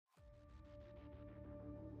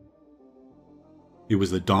It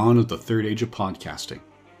was the dawn of the third age of podcasting,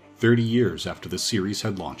 30 years after the series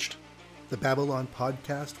had launched. The Babylon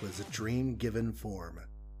Podcast was a dream given form.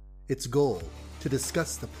 Its goal, to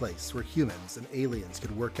discuss the place where humans and aliens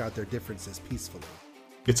could work out their differences peacefully.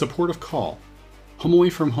 It's a port of call, home away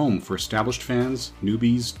from home for established fans,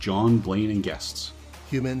 newbies, John, Blaine, and guests.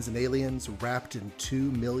 Humans and aliens wrapped in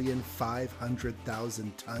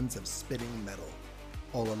 2,500,000 tons of spinning metal,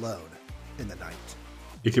 all alone in the night.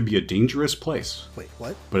 It could be a dangerous place. Wait,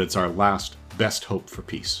 what? But it's our last, best hope for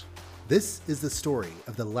peace. This is the story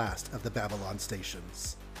of the last of the Babylon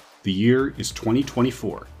stations. The year is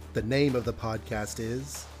 2024. The name of the podcast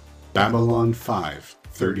is Babylon 5,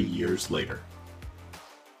 30 years later.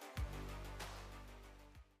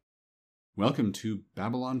 Welcome to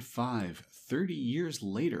Babylon 5, 30 years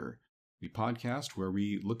later, the podcast where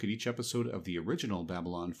we look at each episode of the original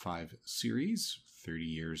Babylon 5 series, 30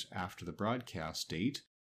 years after the broadcast date,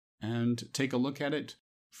 and take a look at it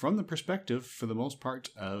from the perspective, for the most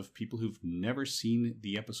part, of people who've never seen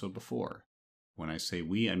the episode before. When I say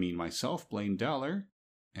we, I mean myself, Blaine Dowler,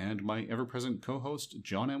 and my ever-present co-host,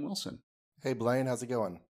 John M. Wilson. Hey Blaine, how's it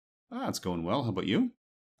going? It's going well. How about you?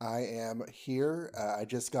 I am here. I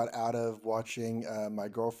just got out of watching my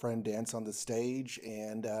girlfriend dance on the stage,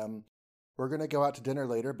 and we're going to go out to dinner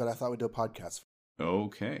later, but I thought we'd do a podcast.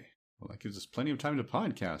 Okay. Well, that gives us plenty of time to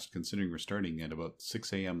podcast, considering we're starting at about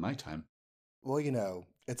 6 a.m. my time. Well, you know,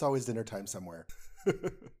 it's always dinner time somewhere.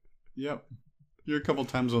 Yep. You're a couple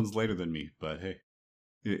time zones later than me, but hey,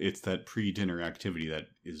 it's that pre-dinner activity that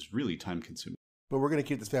is really time-consuming. But we're going to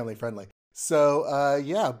keep this family friendly. So,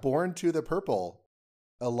 Born to the Purple.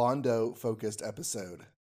 A Londo-focused episode.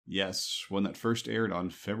 Yes, one that first aired on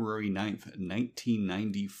February 9th,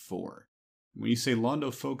 1994. When you say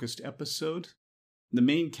Londo-focused episode, the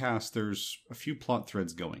main cast, there's a few plot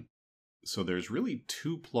threads going. So there's really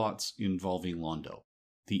two plots involving Londo.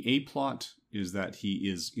 The A plot is that he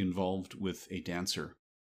is involved with a dancer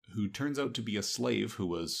who turns out to be a slave who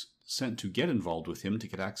was sent to get involved with him to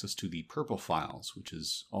get access to the Purple Files, which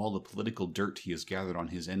is all the political dirt he has gathered on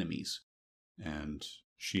his enemies. And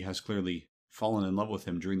she has clearly fallen in love with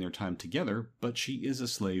him during their time together, but she is a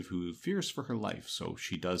slave who fears for her life, so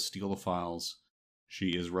she does steal the files.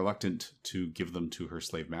 She is reluctant to give them to her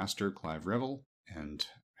slave master, Clive Revel, and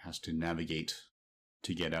has to navigate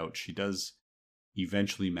to get out. She does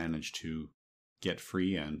eventually manage to get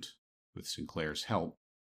free, and with Sinclair's help,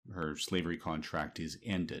 her slavery contract is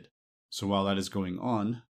ended. So while that is going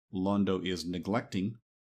on, Londo is neglecting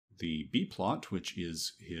the B plot, which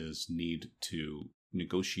is his need to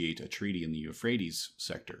negotiate a treaty in the Euphrates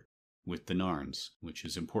sector with the Narns, which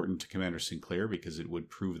is important to Commander Sinclair because it would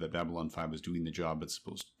prove that Babylon 5 is doing the job it's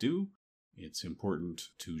supposed to do. It's important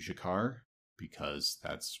to G'Kar because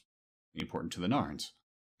that's important to the Narns,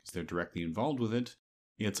 because they're directly involved with it.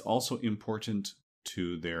 It's also important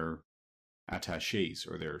to their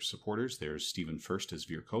attachés, or their supporters. There's Stephen First as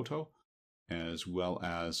Vir Koto, as well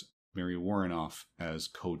as Mary Warrenoff as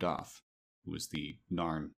Kodath, who is the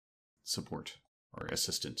Narn support or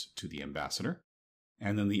assistant to the ambassador.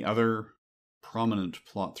 And then the other prominent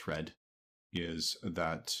plot thread is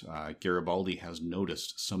that Garibaldi has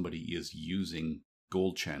noticed somebody is using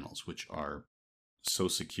gold channels, which are so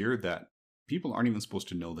secure that people aren't even supposed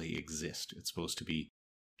to know they exist. It's supposed to be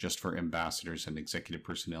just for ambassadors and executive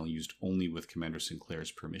personnel, used only with Commander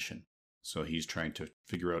Sinclair's permission. So he's trying to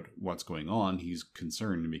figure out what's going on. He's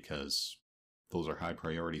concerned because those are high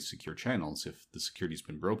priority secure channels. If the security's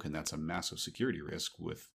been broken, that's a massive security risk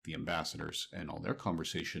with the ambassadors and all their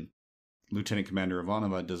conversation. Lieutenant Commander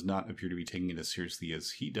Ivanova does not appear to be taking it as seriously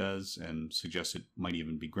as he does, and suggests it might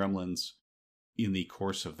even be gremlins. In the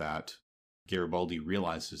course of that, Garibaldi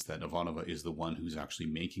realizes that Ivanova is the one who's actually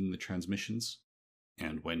making the transmissions.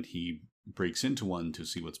 And when he breaks into one to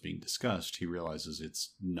see what's being discussed, he realizes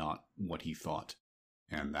it's not what he thought,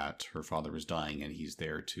 and that her father is dying, and he's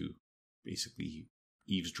there to basically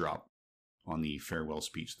eavesdrop on the farewell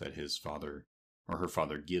speech that his father, or her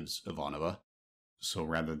father, gives Ivanova. So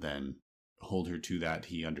rather than hold her to that,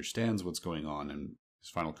 he understands what's going on, and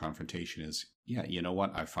his final confrontation is, yeah, you know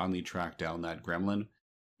what, I finally tracked down that gremlin.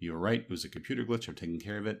 You were right, it was a computer glitch, I'm taking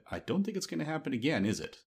care of it. I don't think it's going to happen again, is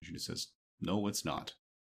it? She just says, no, it's not.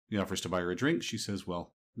 He offers to buy her a drink. She says,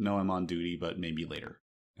 well, no, I'm on duty, but maybe later.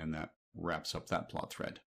 And that wraps up that plot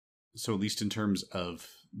thread. So at least in terms of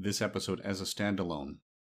this episode as a standalone,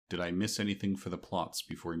 did I miss anything for the plots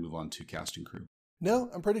before we move on to cast and crew? No,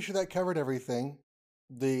 I'm pretty sure that covered everything.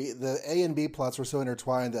 The A and B plots were so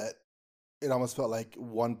intertwined that it almost felt like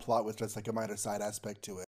one plot with just like a minor side aspect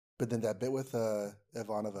to it. But then that bit with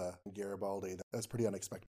Ivanova and Garibaldi, that was pretty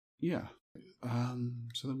unexpected. Yeah.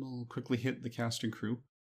 So then we'll quickly hit the cast and crew.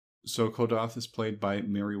 So Kodath is played by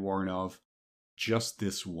Mary Woronov. Just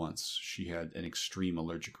this once, she had an extreme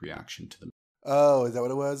allergic reaction to them. Oh, is that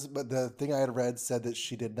what it was? But the thing I had read said that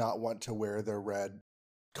she did not want to wear the red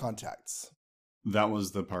contacts. That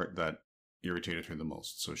was the part that irritated her the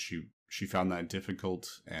most. So she found that difficult,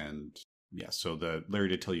 and yeah. So the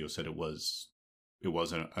Larry DiTillio said it was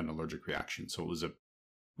an allergic reaction. So it was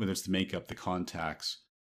whether it's the makeup, the contacts,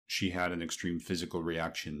 she had an extreme physical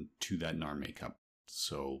reaction to that NAR makeup.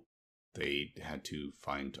 So they had to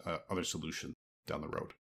find other solution down the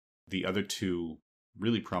road. The other two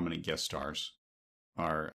really prominent guest stars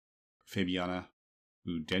are Fabiana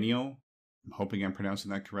Udenio. I'm hoping I'm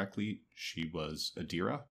pronouncing that correctly. She was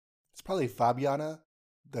Adira. It's probably Fabiana.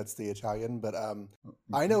 That's the Italian, but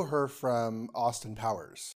I know her from Austin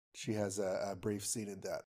Powers. She has a brief scene in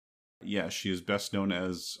that. Yeah, she is best known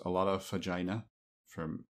as Alada Fagina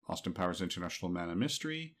from Austin Powers International Man of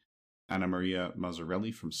Mystery, Anna Maria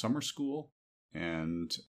Mazzarelli from Summer School,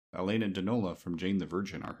 and Elena Danola from Jane the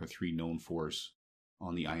Virgin are her three known fours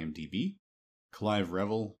on the IMDb. Clive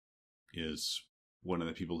Revel is one of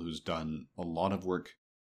the people who's done a lot of work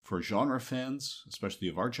for genre fans, especially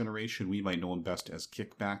of our generation. We might know him best as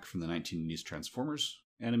Kickback from the 1980s Transformers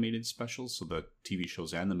animated specials, so the TV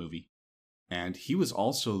shows and the movie. And he was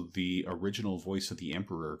also the original voice of the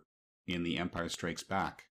Emperor in The Empire Strikes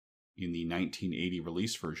Back. In the 1980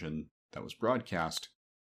 release version that was broadcast,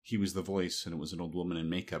 he was the voice, and it was an old woman in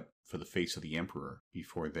makeup for the face of the Emperor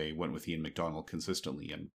before they went with Ian McDonald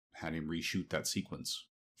consistently and had him reshoot that sequence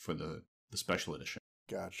for the special edition.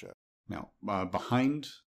 Gotcha. Now, behind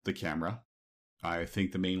the camera, I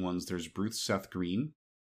think the main ones, there's Bruce Seth Green.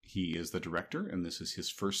 He is the director, and this is his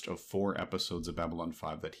first of 4 episodes of Babylon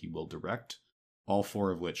 5 that he will direct, all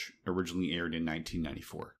 4 of which originally aired in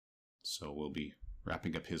 1994. So we'll be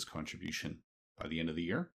wrapping up his contribution by the end of the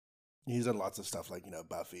year. He's done lots of stuff like,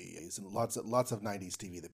 Buffy. He's in lots of 90s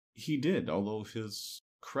TV. He did, although his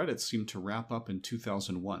credits seem to wrap up in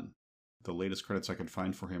 2001. The latest credits I could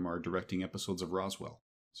find for him are directing episodes of Roswell.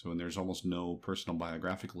 So, and there's almost no personal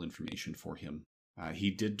biographical information for him. He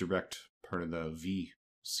did direct part of the V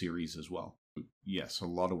series as well. Yes, a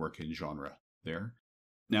lot of work in genre there.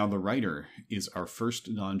 Now, the writer is our first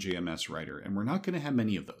non-JMS writer, and we're not going to have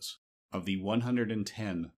many of those. Of the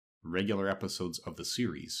 110 regular episodes of the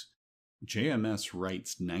series, JMS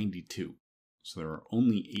writes 92. So there are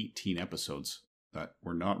only 18 episodes that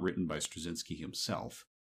were not written by Straczynski himself,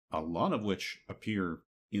 a lot of which appear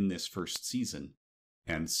in this first season,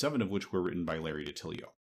 and 7 of which were written by Larry DiTillio,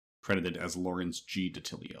 credited as Lawrence G.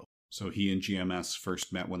 DiTillio. So he and GMS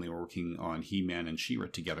first met when they were working on He-Man and She-Ra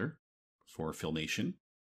together for Filmation.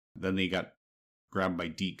 Then they got grabbed by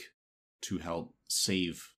Deke to help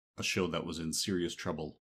save a show that was in serious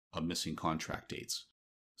trouble of missing contract dates.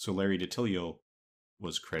 So Larry DiTillio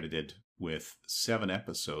was credited with 7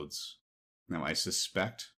 episodes. Now, I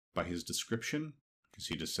suspect by his description, because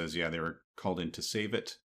he just says, yeah, they were called in to save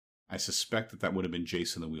it, I suspect that would have been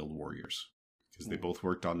Jason the Wheeled Warriors, because they both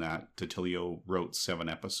worked on that. DiTillio wrote 7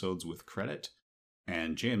 episodes with credit,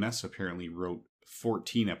 and JMS apparently wrote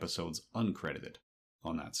 14 episodes uncredited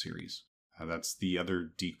on that series. That's the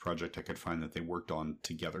other Deke project I could find that they worked on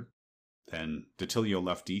together. Then DiTillio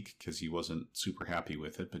left Deke because he wasn't super happy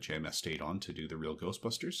with it, but JMS stayed on to do the real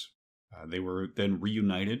Ghostbusters. They were then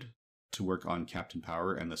reunited to work on Captain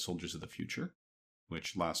Power and the Soldiers of the Future,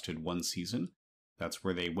 which lasted 1 season. That's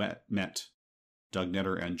where they met Doug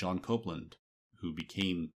Netter and John Copeland, who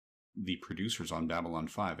became the producers on Babylon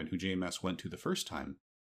 5 and who JMS went to the first time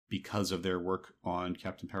because of their work on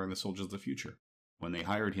Captain Power and the Soldiers of the Future. When they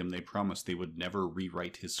hired him, they promised they would never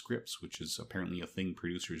rewrite his scripts, which is apparently a thing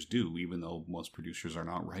producers do, even though most producers are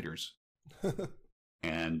not writers.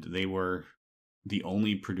 And they were the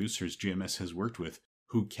only producers JMS has worked with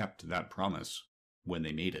who kept that promise when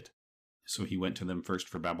they made it. So he went to them first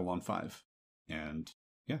for Babylon 5. And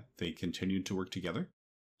yeah, they continued to work together.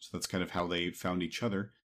 So that's kind of how they found each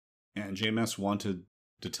other. And JMS wanted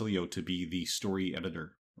DiTillio to be the story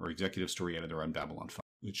editor or executive story editor on Babylon 5,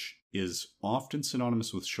 which is often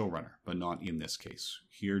synonymous with showrunner, but not in this case.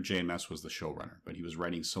 Here, JMS was the showrunner, but he was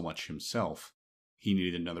writing so much himself, he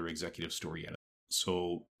needed another executive story editor.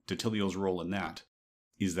 So DiTillio's role in that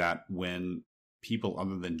is that when people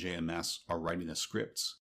other than JMS are writing the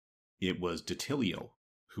scripts, it was DiTillio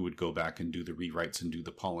who would go back and do the rewrites and do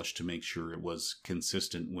the polish to make sure it was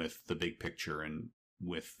consistent with the big picture and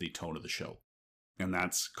with the tone of the show. And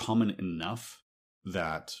that's common enough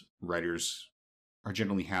that writers are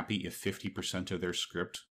generally happy if 50% of their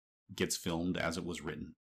script gets filmed as it was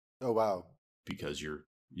written. Oh, wow. Because your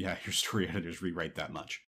story editors rewrite that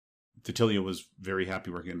much. Titilio was very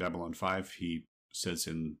happy working on Babylon 5. He says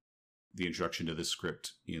in the introduction to this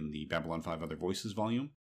script in the Babylon 5 Other Voices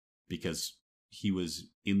volume, because he was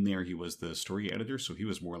in there, he was the story editor, so he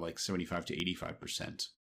was more like 75 to 85%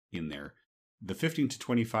 in there. The 15 to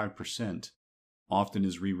 25% often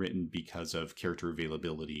is rewritten because of character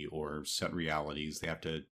availability or set realities. They have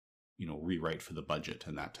to, rewrite for the budget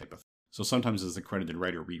and that type of thing. So sometimes as the credited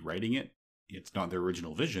writer rewriting it, it's not their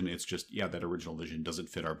original vision. It's just, that original vision doesn't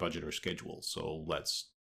fit our budget or schedule. So let's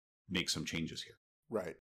make some changes here.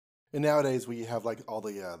 Right. And nowadays we have like all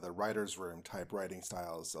the writer's room type writing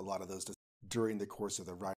styles. A lot of those during the course of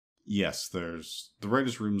the writing. Yes, the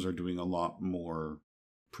writer's rooms are doing a lot more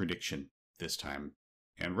prediction this time.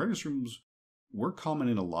 And writer's rooms were common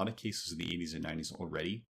in a lot of cases in the 80s and 90s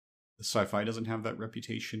already. Sci-fi doesn't have that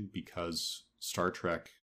reputation because Star Trek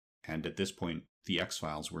and at this point the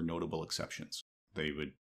X-Files were notable exceptions. They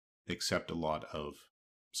would accept a lot of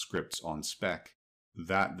scripts on spec.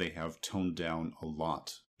 That they have toned down a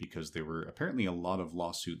lot because there were apparently a lot of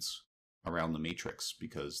lawsuits around The Matrix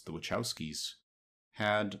because the Wachowskis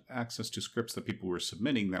had access to scripts that people were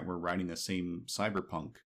submitting that were writing the same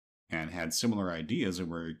cyberpunk and had similar ideas and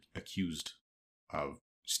were accused of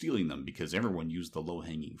stealing them because everyone used the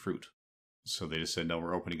low-hanging fruit. So they just said, no,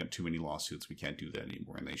 we're opening up too many lawsuits. We can't do that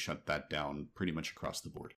anymore. And they shut that down pretty much across the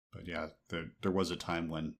board. But yeah, there was a time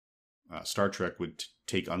when Star Trek would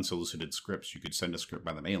take unsolicited scripts. You could send a script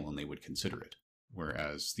by the mail and they would consider it.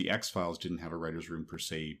 Whereas the X-Files didn't have a writer's room per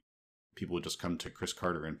se. People would just come to Chris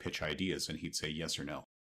Carter and pitch ideas and he'd say yes or no.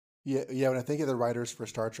 Yeah. When I think of the writers for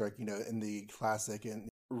Star Trek, in the classic and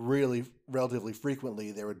really relatively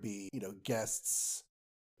frequently, there would be, guests.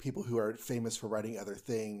 People who are famous for writing other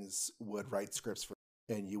things would write scripts for,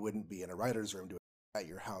 and you wouldn't be in a writer's room doing it at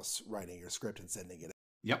your house writing your script and sending it.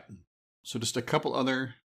 Yep. So just a couple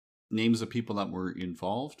other names of people that were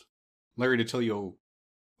involved. Larry Titilio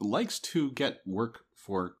likes to get work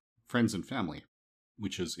for friends and family,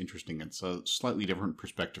 which is interesting. It's a slightly different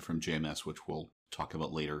perspective from JMS, which we'll talk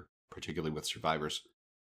about later, particularly with Survivors.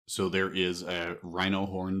 So there is a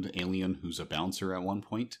rhino-horned alien who's a bouncer at one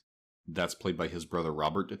point. That's played by his brother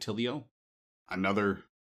Robert Titilio. Another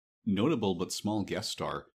notable but small guest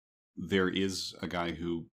star, there is a guy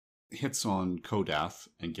who hits on Kodath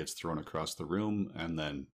and gets thrown across the room and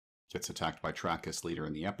then gets attacked by Trackus later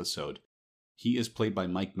in the episode. He is played by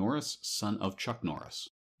Mike Norris, son of Chuck Norris.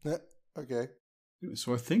 Okay.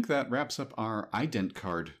 So I think that wraps up our ident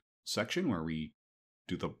card section where we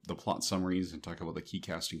do the plot summaries and talk about the key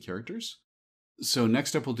casting characters. So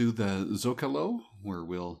next up we'll do the Zocalo, where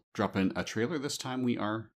we'll drop in a trailer. This time we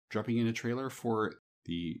are dropping in a trailer for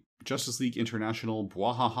the Justice League International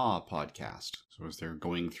Bwahaha podcast. So as they're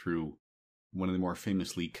going through one of the more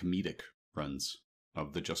famously comedic runs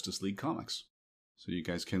of the Justice League comics. So you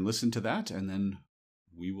guys can listen to that, and then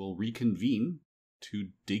we will reconvene to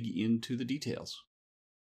dig into the details.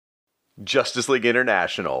 Justice League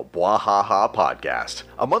International Bwahaha Podcast,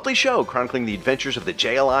 a monthly show chronicling the adventures of the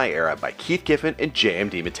JLI era by Keith Giffen and J.M.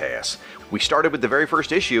 DeMatteis. We started with the very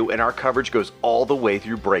first issue, and our coverage goes all the way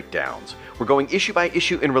through breakdowns. We're going issue by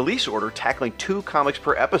issue in release order, tackling 2 comics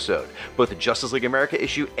per episode, both a Justice League America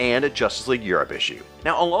issue and a Justice League Europe issue.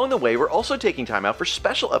 Now, along the way, we're also taking time out for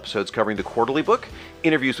special episodes covering the quarterly book,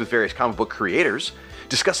 interviews with various comic book creators,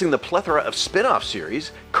 discussing the plethora of spin-off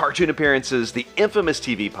series, cartoon appearances, the infamous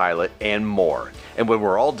TV pilot, and more. And when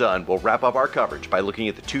we're all done, we'll wrap up our coverage by looking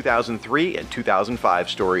at the 2003 and 2005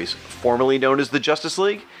 stories formerly known as the Justice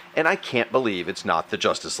League, and I can't believe it's not the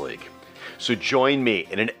Justice League. So join me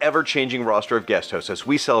in an ever-changing roster of guest hosts as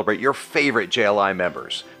we celebrate your favorite JLI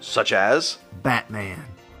members, such as Batman,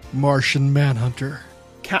 Martian Manhunter,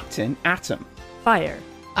 Captain Atom, Fire,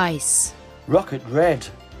 Ice, Rocket Red,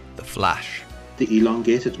 The Flash, The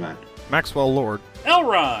Elongated Man, Maxwell Lord,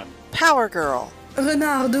 Elron, Power Girl,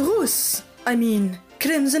 Renard Rousse,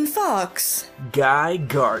 Crimson Fox, Guy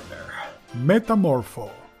Gardner, Metamorpho,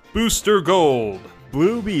 Booster Gold,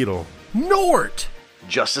 Blue Beetle, Nort.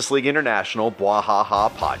 Justice League International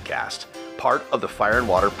Bwahaha Podcast, part of the Fire and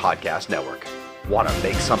Water Podcast Network. Want to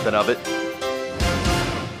make something of it?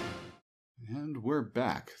 And we're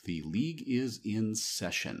back. The League is in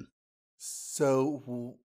session.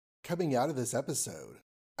 So, coming out of this episode,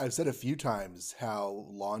 I've said a few times how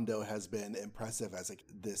Londo has been impressive as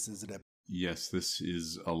this is an Yes, this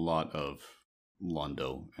is a lot of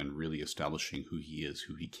Londo and really establishing who he is,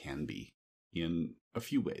 who he can be in a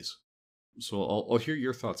few ways. So I'll hear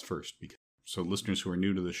your thoughts first. So listeners who are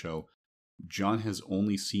new to the show, John has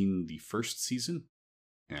only seen the first season,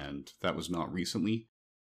 and that was not recently.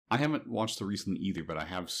 I haven't watched the recent either, but I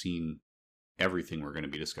have seen everything we're going to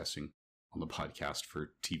be discussing. on the podcast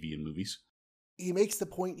for TV and movies. He makes the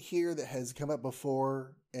point here that has come up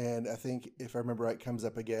before, and I think, if I remember right, comes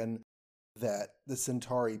up again, that the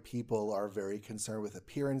Centauri people are very concerned with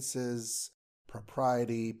appearances,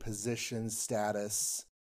 propriety, position, status.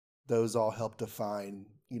 Those all help define,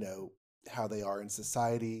 how they are in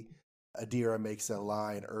society. Adira makes a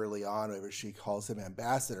line early on where she calls him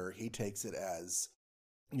ambassador. He takes it as,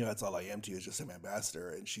 that's all I am to you, is just an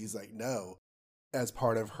ambassador. And she's like, no. As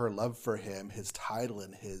part of her love for him, his title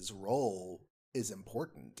and his role is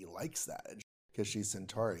important. He likes that because she's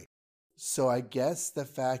Centauri. So I guess the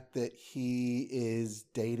fact that he is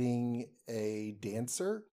dating a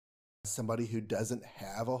dancer, somebody who doesn't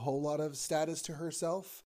have a whole lot of status to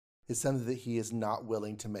herself, is something that he is not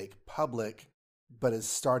willing to make public, but is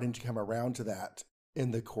starting to come around to that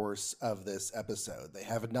in the course of this episode. They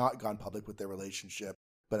have not gone public with their relationship,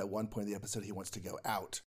 but at one point in the episode, he wants to go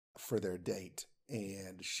out for their date,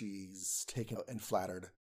 and she's taken and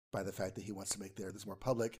flattered by the fact that he wants to make this more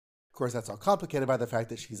public. Of course, that's all complicated by the fact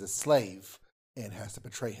that she's a slave and has to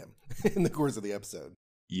betray him in the course of the episode.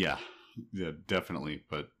 Yeah, definitely.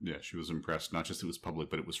 But yeah, she was impressed. Not just it was public,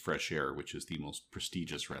 but it was Fresh Air, which is the most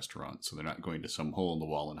prestigious restaurant. So they're not going to some hole in the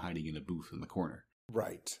wall and hiding in a booth in the corner.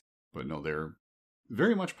 Right. But no, they're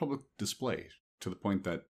very much public display, to the point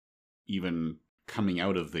that even coming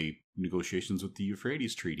out of the negotiations with the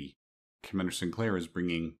Euphrates Treaty, Commander Sinclair is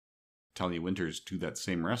bringing Talia Winters to that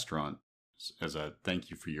same restaurant as a thank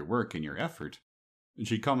you for your work and your effort. And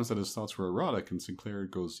she comments that his thoughts were erotic, and Sinclair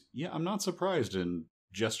goes, yeah, I'm not surprised, and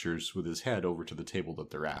gestures with his head over to the table that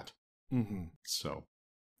they're at. Mm-hmm. So,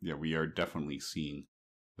 yeah, we are definitely seeing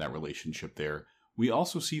that relationship there. We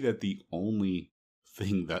also see that the only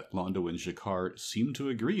thing that Londo and G'Kar seem to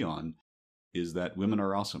agree on is that women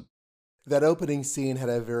are awesome. That opening scene had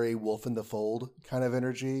a very Wolf in the Fold kind of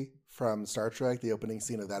energy from Star Trek, the opening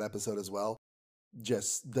scene of that episode as well.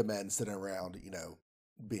 Just the men sitting around,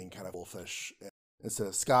 being kind of wolfish. Instead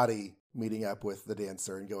of Scotty meeting up with the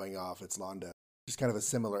dancer and going off, it's Londo. Just kind of a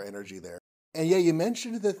similar energy there. And yeah, you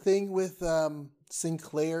mentioned the thing with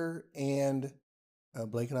Sinclair and,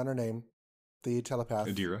 blanking on her name, the telepath.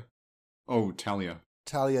 Adira. Oh, Talia.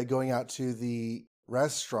 Talia going out to the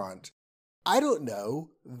restaurant. I don't know.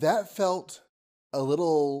 That felt a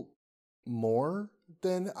little more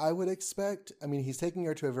than I would expect. I mean, he's taking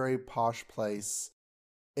her to a very posh place.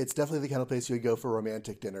 It's definitely the kind of place you would go for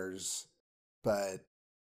romantic dinners. But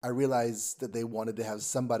I realized that they wanted to have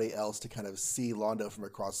somebody else to kind of see Londo from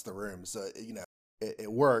across the room. So,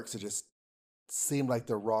 it works. It just seemed like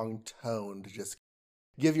the wrong tone to just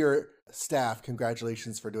give your staff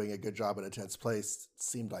congratulations for doing a good job in a tense place. It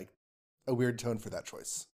seemed like a weird tone for that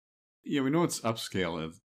choice. Yeah, we know it's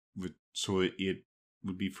upscale, so it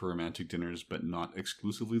would be for romantic dinners, but not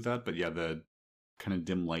exclusively that. But yeah, the kind of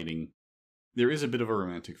dim lighting, there is a bit of a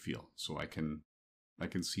romantic feel, so I can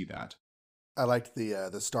see that. I liked the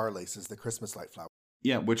star laces, the Christmas light flower.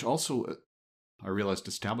 Yeah, which also I realized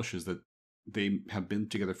establishes that they have been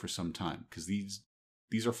together for some time, because these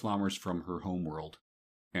are flowers from her home world,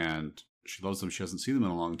 and she loves them. She hasn't seen them in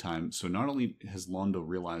a long time. So not only has Londo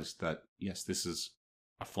realized that, yes, this is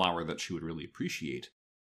a flower that she would really appreciate,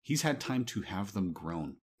 he's had time to have them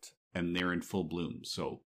grown, and they're in full bloom.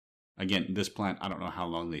 So again, this plant, I don't know how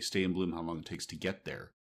long they stay in bloom, how long it takes to get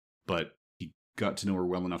there, but he got to know her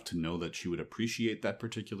well enough to know that she would appreciate that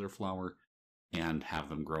particular flower and have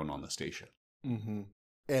them grown on the station. Mm-hmm.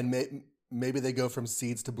 And maybe they go from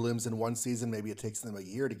seeds to blooms in one season. Maybe it takes them a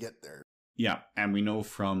year to get there. Yeah, and we know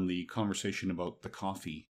from the conversation about the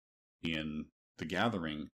coffee in The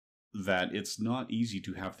Gathering that it's not easy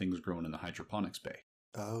to have things grown in the hydroponics bay.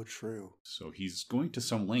 Oh, true. So he's going to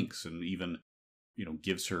some lengths, and even,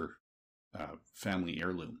 gives her family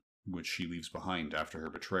heirloom, which she leaves behind after her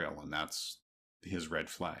betrayal, and that's his red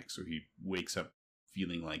flag. So he wakes up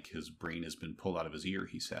feeling like his brain has been pulled out of his ear,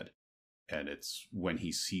 he said. And it's when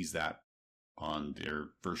he sees that on their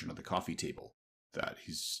version of the coffee table that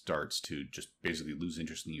he starts to just basically lose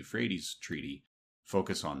interest in the Euphrates Treaty,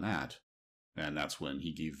 focus on that. And that's when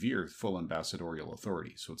he gave Vir full ambassadorial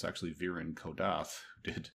authority. So it's actually Viren Kodath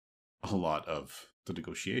who did a lot of the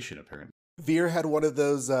negotiation, apparently. Vir had one of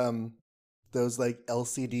those like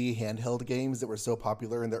LCD handheld games that were so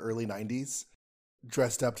popular in the early 90s,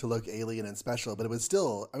 dressed up to look alien and special, but it was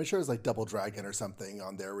still, I'm sure it was like Double Dragon or something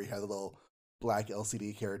on there where you had the little black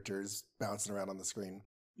LCD characters bouncing around on the screen.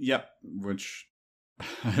 Yep, which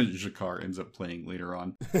G'Kar ends up playing later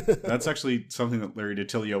on. That's actually something that Larry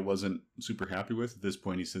DiTillio wasn't super happy with. At this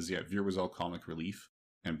point, he says, yeah, Vir was all comic relief,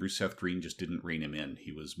 and Bruce Seth Green just didn't rein him in.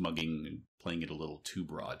 He was mugging and playing it a little too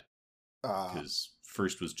broad. Because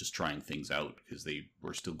first was just trying things out, because they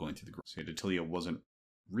were still going through the growth. So D'Attilio wasn't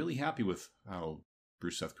really happy with how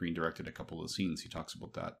Bruce Seth Green directed a couple of scenes. He talks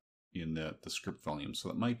about that in the script volume. So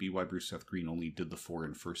that might be why Bruce Seth Green only did the 4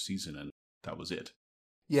 in first season, and that was it.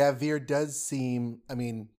 Yeah, Veer does seem,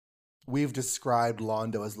 we've described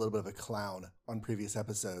Londo as a little bit of a clown on previous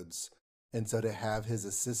episodes. And so to have his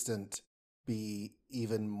assistant be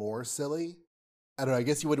even more silly, I don't know, I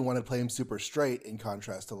guess you wouldn't want to play him super straight in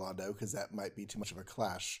contrast to Londo, because that might be too much of a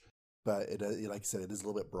clash. But it, like I said, it is a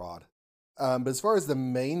little bit broad. But as far as the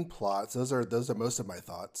main plots, those are most of my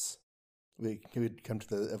thoughts. We could come to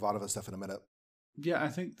the Ivanova stuff in a minute. Yeah, I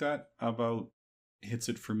think that about hits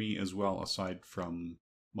it for me as well, aside from,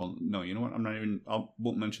 well, no, you know what?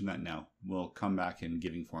 Won't mention that now. We'll come back in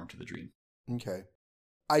Giving Form to the Dream. Okay.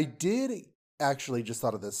 I did actually just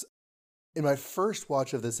thought of this. In my first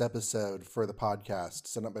watch of this episode for the podcast,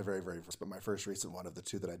 so not my very, very first, but my first recent one of the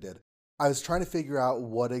 2 that I did, I was trying to figure out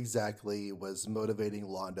what exactly was motivating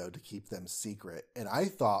Londo to keep them secret. And I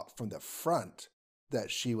thought from the front that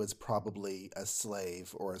she was probably a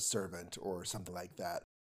slave or a servant or something like that.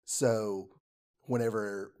 So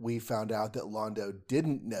whenever we found out that Londo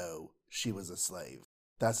didn't know she was a slave,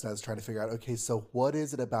 that's when I was trying to figure out, okay, so what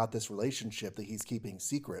is it about this relationship that he's keeping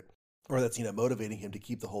secret, or that's, motivating him to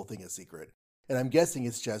keep the whole thing a secret? And I'm guessing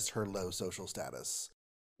it's just her low social status.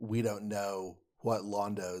 We don't know what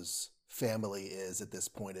Londo's family is at this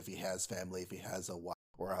point, if he has family, if he has a wife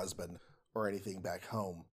or a husband or anything back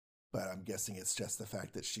home. But I'm guessing it's just the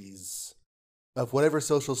fact that she's of whatever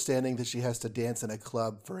social standing that she has to dance in a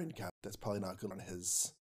club for income. That's probably not good on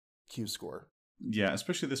his Q score. Yeah,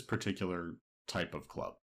 especially this particular type of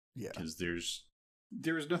club. Yeah. Because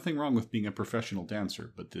there is nothing wrong with being a professional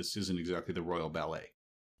dancer, but this isn't exactly the Royal Ballet.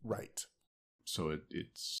 Right. So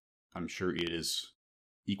it's, I'm sure it is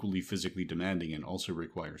equally physically demanding and also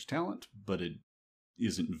requires talent, but it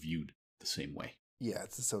isn't viewed the same way. Yeah,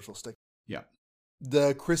 it's a social stick. Yeah.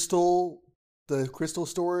 The crystal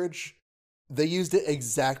storage, they used it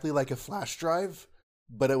exactly like a flash drive,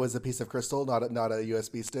 but it was a piece of crystal, not a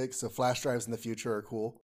USB stick. So flash drives in the future are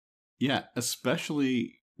cool. Yeah,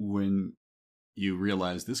 especially when you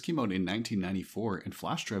realize this came out in 1994 and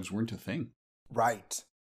flash drives weren't a thing. Right.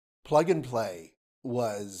 Plug and play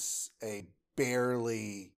was a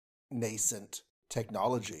barely nascent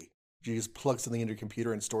technology. You just plug something into your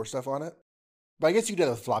computer and store stuff on it. But I guess you did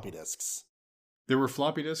it with floppy disks. There were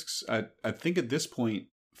floppy disks. I think at this point,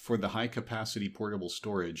 for the high-capacity portable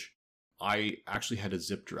storage, I actually had a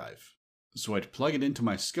zip drive. So I'd plug it into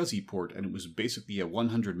my SCSI port, and it was basically a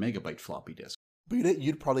 100-megabyte floppy disk. But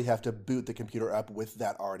you'd probably have to boot the computer up with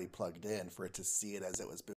that already plugged in for it to see it as it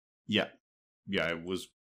was booted. Yeah. Yeah, it was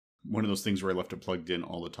one of those things where I left it plugged in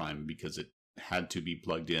all the time because it had to be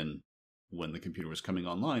plugged in when the computer was coming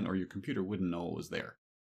online, or your computer wouldn't know it was there.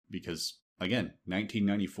 Because, again,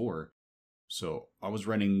 1994... So I was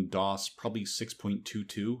running DOS probably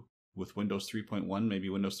 6.22 with Windows 3.1, maybe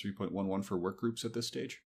Windows 3.11 for workgroups at this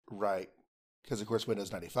stage. Right. Because, of course,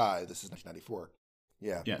 Windows 95, this is 1994.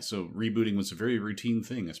 Yeah. Yeah, so rebooting was a very routine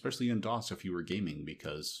thing, especially in DOS if you were gaming,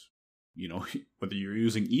 because, whether you're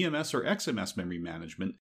using EMS or XMS memory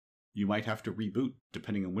management, you might have to reboot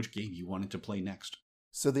depending on which game you wanted to play next.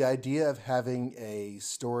 So the idea of having a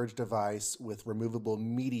storage device with removable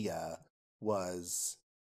media was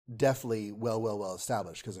definitely well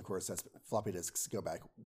established, because of course that's floppy disks go back.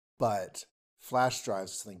 But flash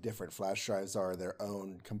drives are something different. Flash drives are their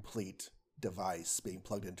own complete device being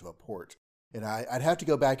plugged into a port. And I'd have to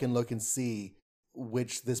go back and look and see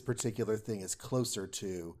which this particular thing is closer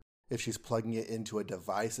to, if she's plugging it into a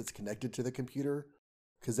device that's connected to the computer,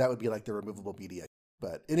 because that would be like the removable media.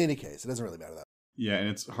 But in any case, it doesn't really matter that. Yeah, and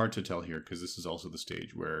it's hard to tell here because this is also the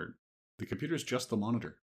stage where the computer is just the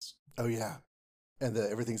monitor. Oh yeah. And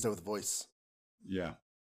everything's done with voice. Yeah.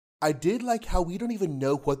 I did like how we don't even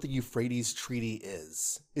know what the Euphrates Treaty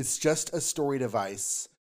is. It's just a story device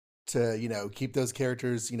to, keep those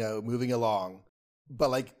characters, moving along.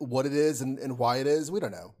 But like what it is and why it is, we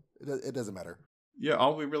don't know. It doesn't matter. Yeah,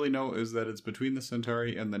 all we really know is that it's between the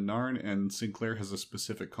Centauri and the Narn, and Sinclair has a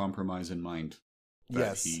specific compromise in mind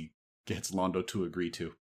that he gets Londo to agree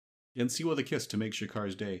to. And Siwa the Kiss to make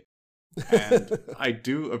Jakar's day. And I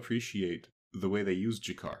do appreciate the way they use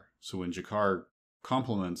Jakar. So when Jakar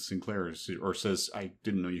compliments Sinclair or says, I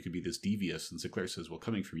didn't know you could be this devious, and Sinclair says, well,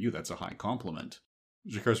 coming from you, that's a high compliment.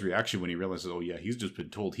 Jakar's reaction when he realizes, oh yeah, he's just been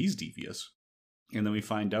told he's devious. And then we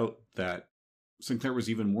find out that Sinclair was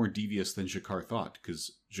even more devious than Jakar thought,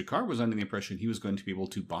 because Jakar was under the impression he was going to be able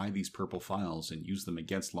to buy these purple files and use them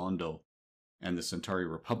against Londo and the Centauri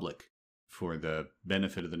Republic for the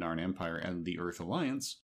benefit of the Narn Empire and the Earth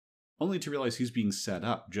Alliance. only to realize he's being set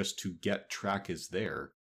up just to get Trackis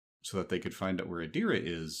there so that they could find out where Adira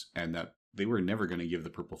is, and that they were never going to give the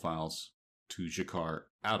Purple Files to G'Kar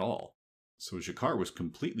at all. So G'Kar was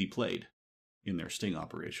completely played in their sting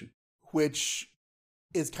operation. Which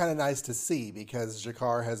is kind of nice to see, because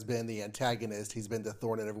G'Kar has been the antagonist. He's been the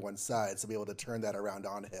thorn in everyone's side, so to be able to turn that around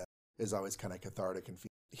on him is always kind of cathartic and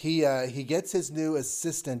he gets his new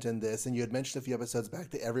assistant in this, and you had mentioned a few episodes back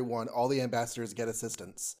that all the ambassadors get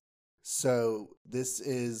assistants. So this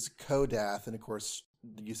is Kodath, and of course,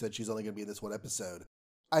 you said she's only going to be in this one episode.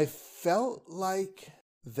 I felt like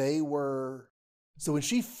they were... So when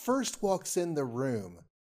she first walks in the room,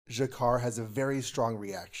 G'Kar has a very strong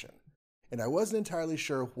reaction. And I wasn't entirely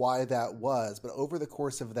sure why that was, but over the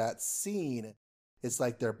course of that scene, it's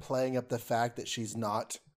like they're playing up the fact that she's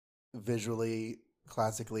not visually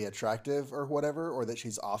classically attractive or whatever, or that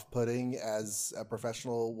she's off-putting as a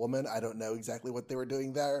professional woman. I don't know exactly what they were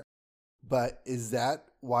doing there. But is that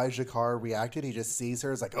why G'Kar reacted? He just sees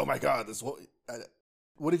her as like, oh my god,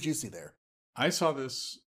 what did you see there? I saw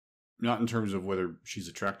this not in terms of whether she's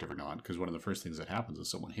attractive or not, because one of the first things that happens is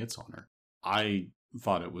someone hits on her. I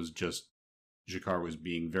thought it was just G'Kar was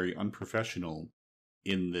being very unprofessional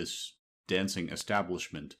in this dancing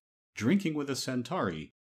establishment, drinking with a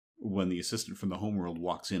Centauri, when the assistant from the homeworld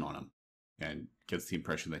walks in on him and gets the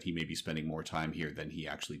impression that he may be spending more time here than he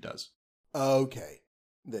actually does. Okay.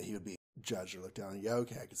 That he would be judged or looked down. Yeah,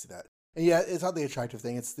 okay, I can see that. And yeah, it's not the attractive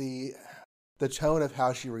thing. It's the tone of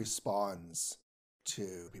how she responds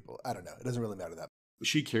to people. I don't know. It doesn't really matter that much.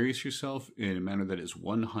 She carries herself in a manner that is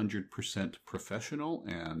 100% professional,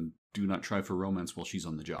 and do not try for romance while she's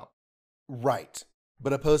on the job. Right.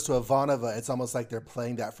 But opposed to Ivanova, it's almost like they're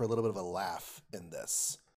playing that for a little bit of a laugh in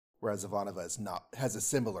this. Whereas Ivanova has a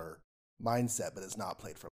similar mindset, but is not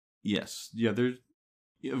played for. Yes. Yeah,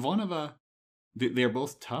 Ivanova, they are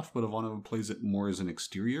both tough, but Ivanova plays it more as an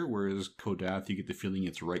exterior, whereas Kodath, you get the feeling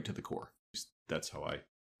it's right to the core. That's how I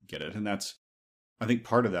get it. And I think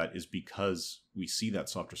part of that is because we see that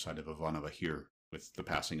softer side of Ivanova here with the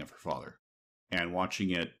passing of her father. And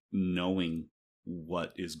watching it, knowing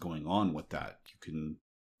what is going on with that, you can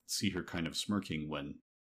see her kind of smirking when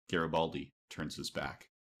Garibaldi turns his back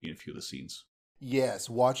in a few of the scenes. Yes,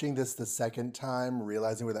 watching this the second time,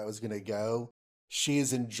 realizing where that was going to go, she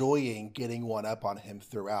is enjoying getting one up on him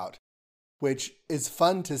throughout, which is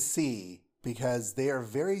fun to see because they are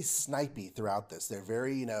very snipey throughout this. They're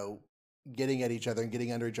very, getting at each other and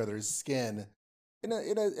getting under each other's skin in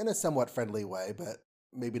a somewhat friendly way, but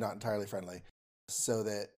maybe not entirely friendly. So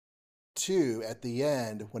that, too, at the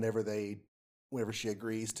end, whenever she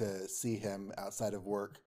agrees to see him outside of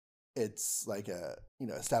work, it's like a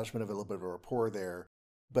establishment of a little bit of a rapport there.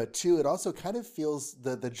 But two, it also kind of feels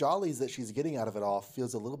the jollies that she's getting out of it all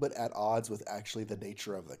feels a little bit at odds with actually the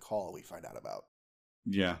nature of the call we find out about.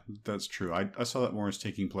 Yeah, that's true. I saw that more as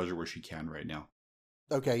taking pleasure where she can right now.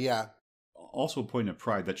 Okay, yeah. Also a point of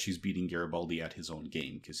pride that she's beating Garibaldi at his own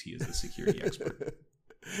game because he is the security expert.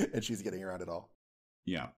 And she's getting around it all.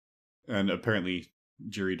 Yeah. And apparently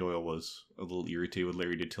Jerry Doyle was a little irritated with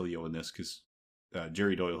Larry DiTillio in this because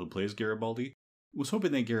Jerry Doyle, who plays Garibaldi, was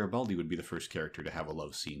hoping that Garibaldi would be the first character to have a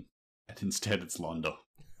love scene. And instead it's Londo.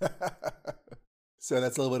 So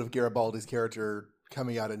that's a little bit of Garibaldi's character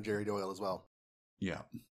coming out in Jerry Doyle as well. Yeah.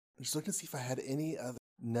 I'm just looking to see if I had any other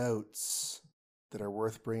notes that are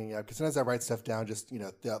worth bringing up. Because sometimes I write stuff down, just,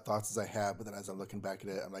 thoughts as I have. But then as I'm looking back at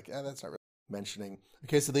it, I'm like, that's not really mentioning.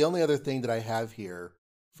 Okay, so the only other thing that I have here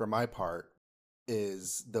for my part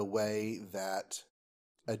is the way that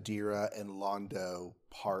Adira and Londo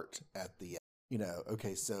part at the end.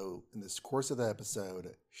 Okay, so in this course of the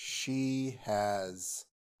episode, she has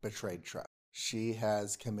betrayed trust. She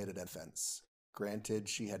has committed an offense. Granted,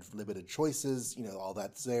 she had limited choices, all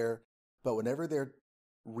that's there. But whenever they're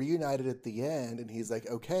reunited at the end and he's like,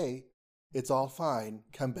 okay, it's all fine,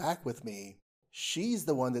 come back with me, she's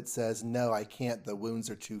the one that says, no, I can't, the wounds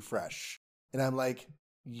are too fresh. And I'm like,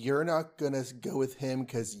 you're not going to go with him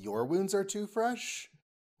because your wounds are too fresh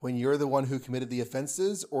when you're the one who committed the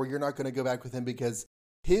offenses, or you're not going to go back with him because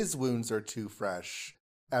his wounds are too fresh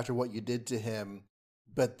after what you did to him,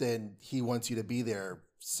 but then he wants you to be there.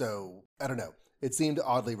 So I don't know. It seemed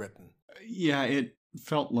oddly written. Yeah, it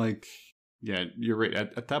felt like, yeah, you're right.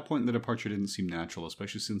 At that point, the departure didn't seem natural,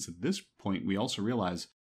 especially since at this point, we also realize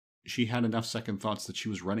she had enough second thoughts that she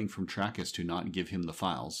was running from Trackis to not give him the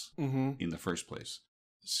files in the first place.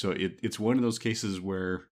 So it's one of those cases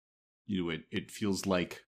where, it feels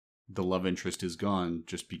like the love interest is gone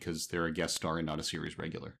just because they're a guest star and not a series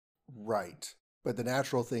regular. Right. But the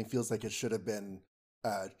natural thing feels like it should have been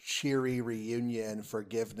a cheery reunion,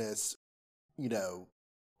 forgiveness,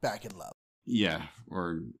 back in love. Yeah,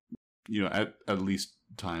 or, at least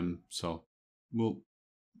time. So,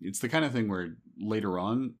 it's the kind of thing where later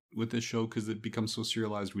on with this show, because it becomes so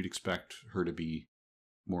serialized, we'd expect her to be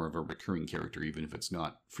more of a recurring character, even if it's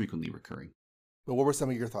not frequently recurring. But what were some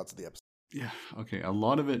of your thoughts of the episode? Yeah, okay. A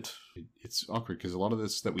lot of it's awkward because a lot of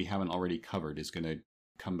this that we haven't already covered is going to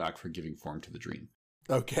come back for giving form to the dream.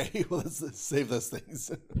 Okay, well, let's save those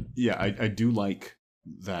things. Yeah, I do like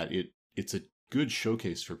that it's a good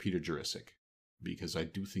showcase for Peter Jurasik, because I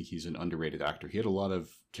do think he's an underrated actor. He had a lot of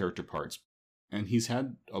character parts, and he's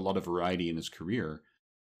had a lot of variety in his career,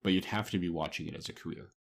 but you'd have to be watching it as a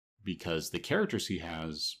career, because the characters he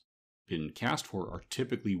has been cast for are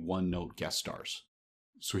typically one-note guest stars.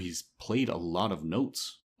 So he's played a lot of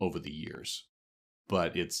notes over the years,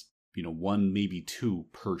 but it's, one, maybe two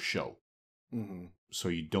per show. Mm-hmm. So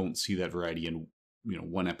you don't see that variety in,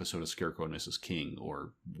 one episode of Scarecrow and Mrs. King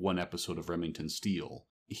or one episode of Remington Steele.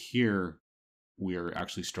 Here, we are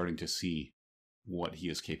actually starting to see what he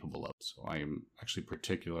is capable of. So I am actually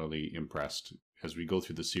particularly impressed as we go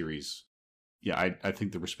through the series. Yeah, I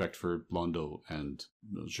think the respect for Londo and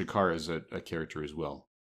G'Kar as a character as well.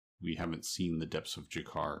 We haven't seen the depths of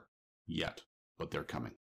G'Kar yet, but they're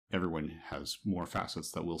coming. Everyone has more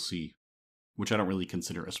facets that we'll see, which I don't really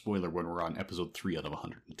consider a spoiler when we're on episode 3 out of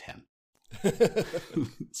 110.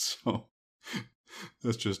 So,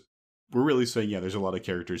 that's just, we're really saying, yeah, there's a lot of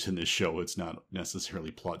characters in this show. It's not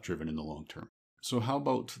necessarily plot-driven in the long term. So how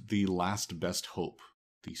about the last best hope,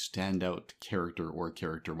 the standout character or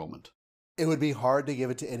character moment? It would be hard to give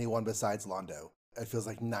it to anyone besides Londo. It feels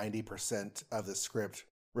like 90% of the script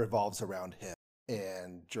revolves around him.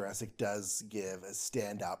 And Jurasik does give a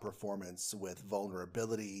standout performance with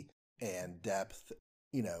vulnerability and depth.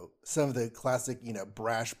 Some of the classic,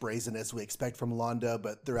 brash brazenness we expect from Londo,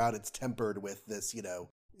 but throughout it's tempered with this,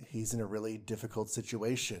 he's in a really difficult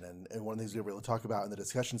situation. And one of the things we really talk about in the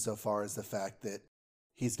discussion so far is the fact that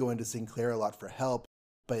he's going to Sinclair a lot for help,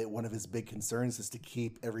 but one of his big concerns is to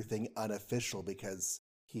keep everything unofficial because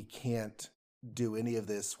he can't do any of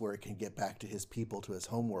this where it can get back to his people, to his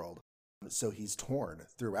homeworld. So he's torn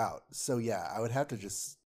throughout. So yeah, I would have to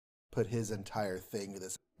just put his entire thing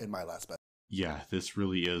in my last bet. Yeah, this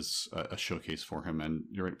really is a showcase for him, and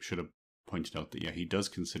you should have pointed out that, yeah, he does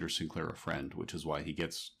consider Sinclair a friend, which is why he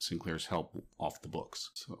gets Sinclair's help off the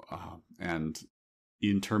books. So, and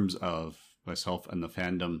in terms of myself and the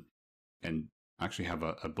fandom, and actually have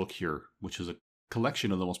a book here, which is a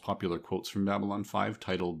collection of the most popular quotes from Babylon 5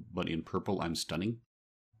 titled, "But in Purple I'm Stunning,"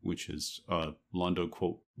 which is a Londo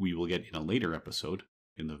quote we will get in a later episode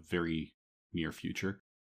in the very near future.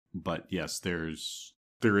 But yes, there is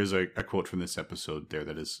a quote from this episode there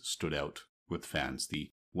that has stood out with fans.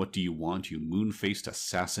 The "What do you want, you moon-faced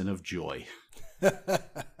assassin of joy?"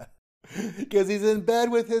 Because he's in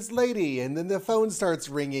bed with his lady, and then the phone starts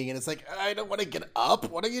ringing, and it's like, I don't want to get up.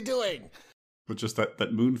 What are you doing? But just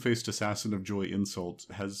that moon-faced assassin of joy insult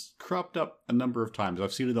has cropped up a number of times.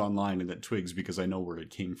 I've seen it online and at Twigs because I know where it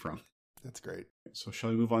came from. That's great. So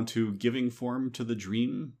shall we move on to giving form to the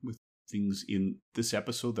dream with things in this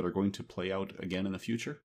episode that are going to play out again in the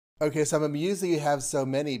future? Okay, so I'm amused that you have so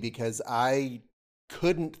many because I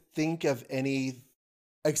couldn't think of any,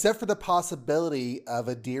 except for the possibility of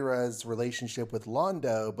Adira's relationship with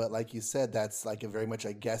Londo, but like you said, that's like very much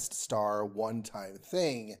a guest star one-time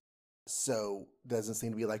thing. So doesn't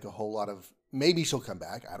seem to be like a whole lot of, maybe she'll come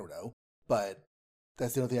back, I don't know, but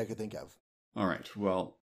that's the only thing I could think of. All right,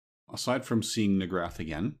 well, aside from seeing Nagrath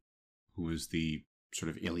again, who is the sort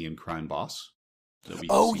of alien crime boss that we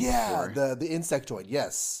before. the insectoid,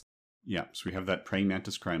 yes. Yeah, so we have that praying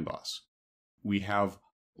mantis crime boss. We have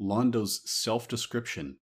Londo's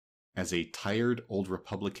self-description as a tired old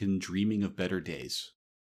Republican dreaming of better days.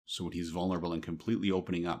 So when he's vulnerable and completely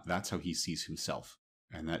opening up, that's how he sees himself.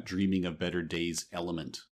 And that dreaming of better days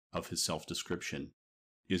element of his self-description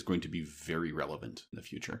is going to be very relevant in the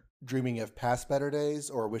future. Dreaming of past better days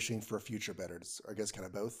or wishing for future better days? I guess kind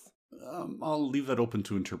of both. I'll leave that open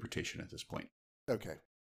to interpretation at this point. Okay.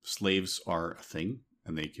 Slaves are a thing,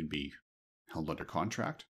 and they can be held under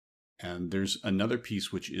contract. And there's another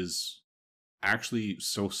piece which is actually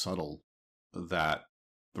so subtle that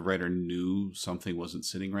the writer knew something wasn't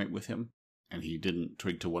sitting right with him, and he didn't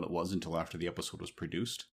twig to what it was until after the episode was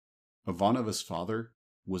produced. Ivanova's father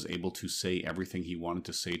was able to say everything he wanted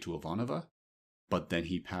to say to Ivanova, but then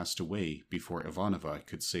he passed away before Ivanova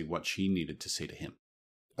could say what she needed to say to him.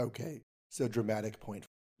 Okay, so dramatic point.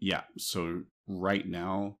 Yeah, so right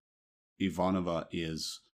now, Ivanova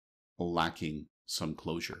is lacking some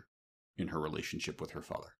closure in her relationship with her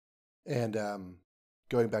father. And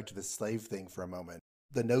going back to the slave thing for a moment,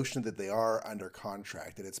 the notion that they are under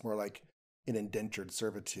contract, that it's more like an indentured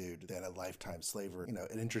servitude than a lifetime slavery,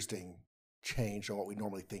 an interesting change on what we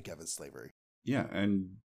normally think of as slavery. Yeah,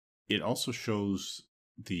 and it also shows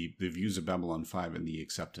the views of Babylon 5 and the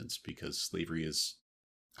acceptance, because slavery is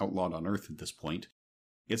outlawed on Earth at this point.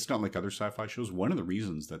 It's not like other sci-fi shows. One of the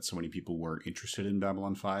reasons that so many people were interested in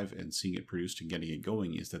Babylon 5 and seeing it produced and getting it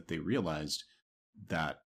going is that they realized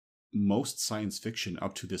that most science fiction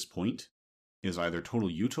up to this point is either total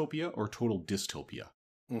utopia or total dystopia.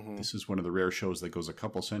 Mm-hmm. This is one of the rare shows that goes a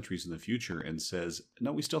couple centuries in the future and says,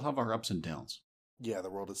 no, we still have our ups and downs. Yeah,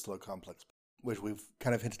 the world is still complex, which we've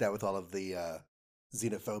kind of hinted at with all of the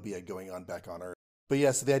xenophobia going on back on Earth. But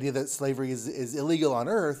yeah, so the idea that slavery is illegal on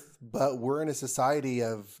Earth, but we're in a society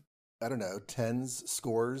of, I don't know, tens,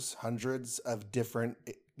 scores, hundreds of different,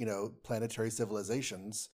 planetary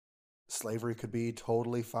civilizations. Slavery could be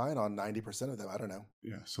totally fine on 90% of them. I don't know.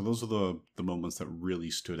 Yeah, so those are the moments that really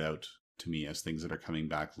stood out to me as things that are coming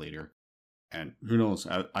back later. And who knows,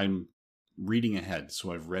 I'm reading ahead,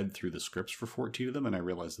 so I've read through the scripts for 14 of them, and I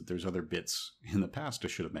realized that there's other bits in the past I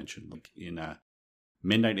should have mentioned. Like in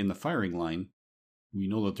Midnight in the Firing Line, we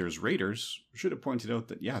know that there's raiders. Should have pointed out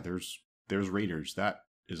that, yeah, there's raiders. That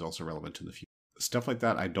is also relevant in the future. Stuff like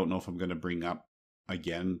that, I don't know if I'm going to bring up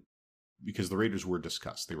again, because the raiders were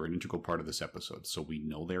discussed. They were an integral part of this episode, so we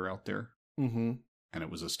know they're out there. Mm-hmm. And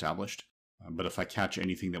it was established. But if I catch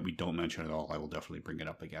anything that we don't mention at all, I will definitely bring it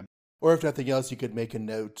up again. Or if nothing else, you could make a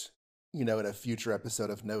note, in a future episode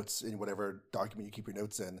of notes in whatever document you keep your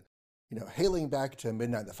notes in. Hailing back to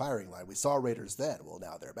Midnight in the Firing Line, we saw raiders then. Well,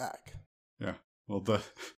 now they're back. Yeah. Well,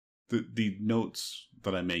 the notes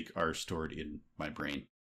that I make are stored in my brain.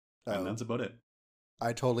 And that's about it.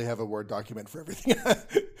 I totally have a Word document for everything.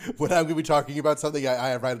 When I'm going to be talking about something,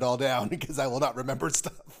 I write it all down because I will not remember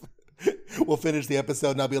stuff. We'll finish the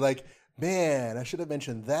episode and I'll be like, man, I should have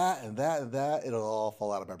mentioned that and that and that. It'll all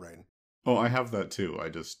fall out of my brain. Oh, I have that too. I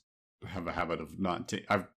just have a habit of not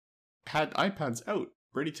I've had iPads out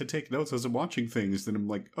ready to take notes as I'm watching things. Then I'm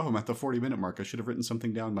like, oh, I'm at the 40-minute mark. I should have written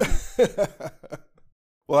something down by now.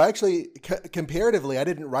 Well, actually, comparatively, I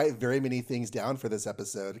didn't write very many things down for this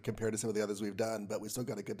episode compared to some of the others we've done, but we still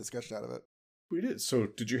got a good discussion out of it. We did. So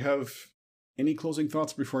did you have any closing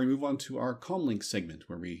thoughts before we move on to our Comlink segment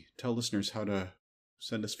where we tell listeners how to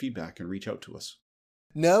send us feedback and reach out to us?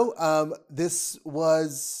 No, this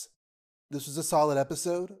was a solid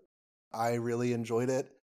episode. I really enjoyed it.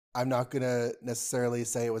 I'm not going to necessarily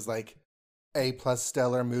say it was like A+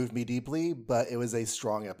 stellar, moved me deeply, but it was a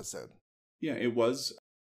strong episode. Yeah, it was.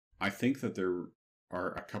 I think that there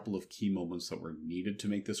are a couple of key moments that were needed to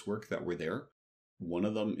make this work that were there. One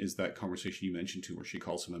of them is that conversation you mentioned too, where she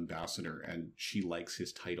calls him ambassador and she likes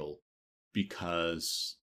his title,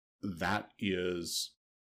 because that is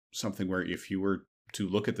something where if you were to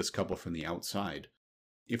look at this couple from the outside,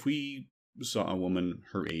 if we saw a woman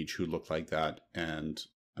her age who looked like that and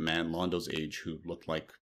a man Londo's age who looked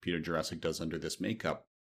like Peter Jurasik does under this makeup,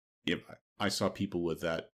 if I saw people with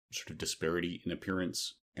that sort of disparity in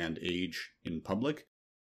appearance and age in public,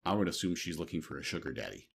 I would assume she's looking for a sugar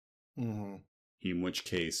daddy. Mm-hmm. In which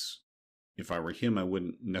case, if I were him, I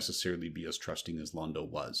wouldn't necessarily be as trusting as Londo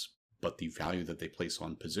was. But the value that they place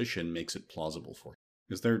on position makes it plausible for him.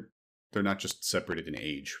 Because they're not just separated in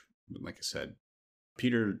age. Like I said,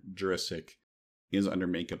 Peter Jurasik is under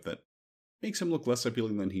makeup that makes him look less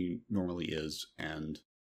appealing than he normally is. And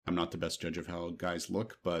I'm not the best judge of how guys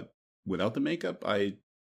look, but without the makeup, I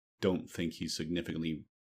don't think he's significantly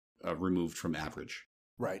removed from average.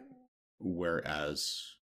 Right. Whereas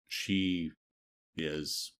she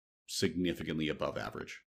is significantly above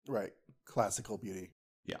average. Right. Classical beauty.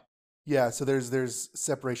 Yeah. Yeah, so there's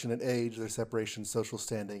separation in age, there's separation in social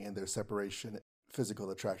standing, and there's separation in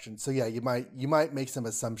physical attraction. So yeah, you might make some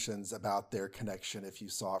assumptions about their connection if you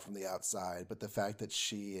saw it from the outside, but the fact that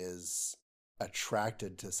she is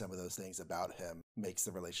attracted to some of those things about him makes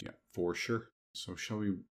the relationship. Yeah, for sure. So shall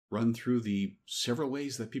we run through the several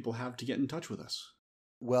ways that people have to get in touch with us?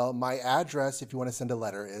 Well, my address, if you want to send a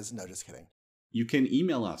letter, is... No, just kidding. You can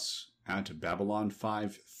email us at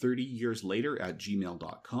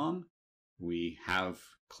babylon530yearslater@gmail.com. We have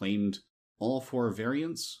claimed all 4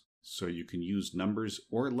 variants, so you can use numbers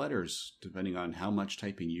or letters, depending on how much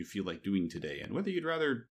typing you feel like doing today, and whether you'd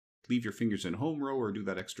rather leave your fingers in home row or do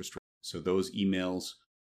that extra stretch. So those emails,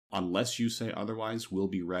 unless you say otherwise, will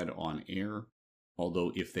be read on air.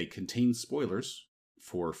 Although if they contain spoilers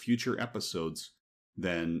for future episodes,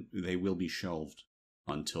 then they will be shelved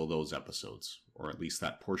until those episodes, or at least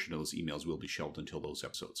that portion of those emails will be shelved until those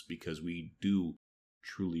episodes, because we do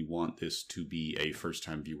truly want this to be a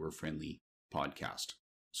first-time viewer-friendly podcast.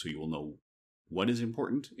 So you will know what is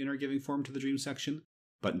important in our giving form to the dream section,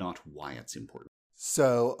 but not why it's important.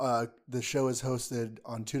 So the show is hosted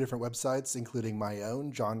on 2 different websites, including my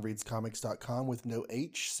own, johnreadscomics.com with no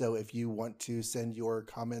H. So if you want to send your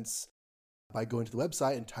comments by going to the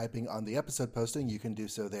website and typing on the episode posting, you can do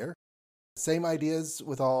so there. Same ideas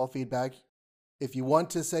with all feedback. If you want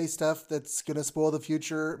to say stuff that's going to spoil the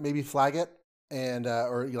future, maybe flag it and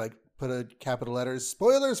or you like put a capital letters,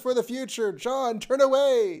 spoilers for the future, John, turn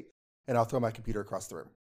away. And I'll throw my computer across the room.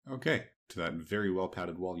 Okay, to that very well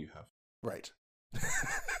padded wall you have. Right.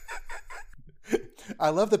 I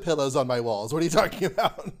love the pillows on my walls. What are you talking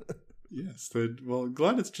about? Yes, well,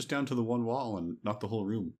 glad it's just down to the one wall and not the whole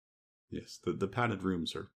room. Yes, the padded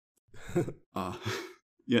rooms are.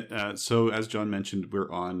 So as John mentioned,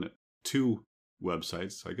 we're on 2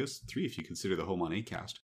 websites, I guess 3 if you consider the home on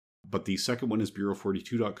Acast. But the second one is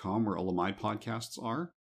Bureau42.com, where all of my podcasts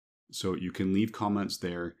are. So you can leave comments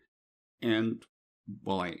there. And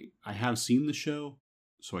while I have seen the show,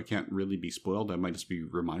 so I can't really be spoiled, I might just be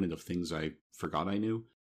reminded of things I forgot I knew.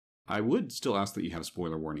 I would still ask that you have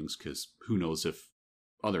spoiler warnings, because who knows if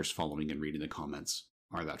others following and reading the comments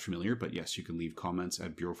are that familiar. But yes, you can leave comments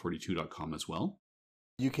at Bureau42.com as well.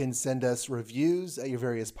 You can send us reviews at your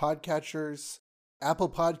various podcatchers. Apple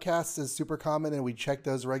Podcasts is super common, and we check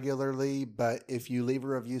those regularly. But if you leave a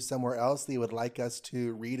review somewhere else that you would like us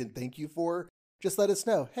to read and thank you for, just let us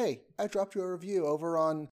know. Hey, I dropped you a review over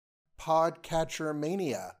on Podcatcher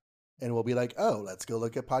Mania. And we'll be like, oh, let's go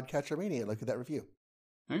look at Podcatcher Mania and look at that review.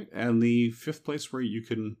 All right. And the 5th place where you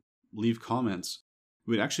can leave comments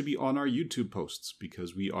would actually be on our YouTube posts,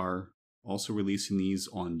 because we are also releasing these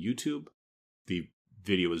on YouTube. The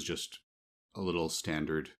video is just a little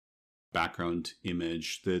standard background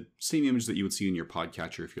image, the same image that you would see in your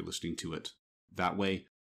podcatcher if you're listening to it that way,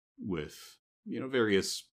 with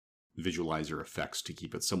various visualizer effects to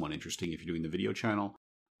keep it somewhat interesting if you're doing the video channel.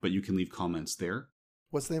 But you can leave comments there.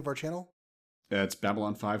 What's the name of our channel? It's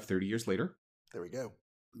Babylon 5 30 years later. There we go.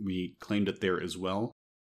 We claimed it there as well.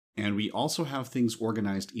 And we also have things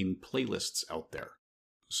organized in playlists out there.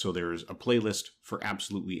 So there's a playlist for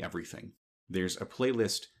absolutely everything. There's a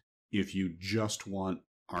playlist if you just want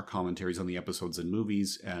our commentaries on the episodes and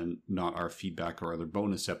movies and not our feedback or other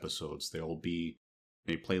bonus episodes. There will be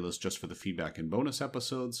a playlist just for the feedback and bonus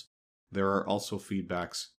episodes. There are also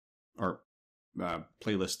feedbacks or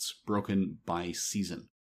playlists broken by season.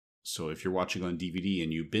 So if you're watching on DVD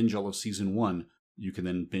and you binge all of season 1, you can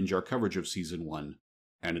then binge our coverage of season 1,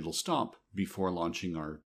 and it'll stop before launching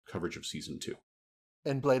our coverage of season 2.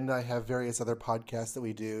 And Blade and I have various other podcasts that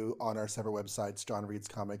we do on our separate websites, John Reads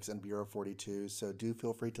Comics and Bureau 42, so do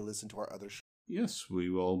feel free to listen to our other shows. Yes, we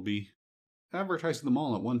will be advertising them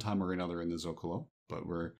all at one time or another in the Zocalo, but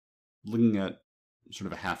we're looking at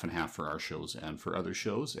sort of a half and half for our shows and for other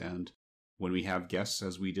shows, and when we have guests,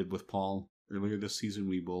 as we did with Paul earlier this season,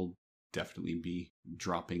 we will definitely be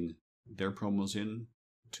dropping their promos in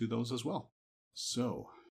to those as well. So,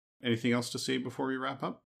 anything else to say before we wrap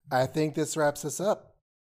up? I think this wraps us up.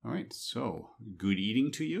 All right, so good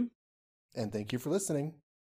eating to you. And thank you for listening.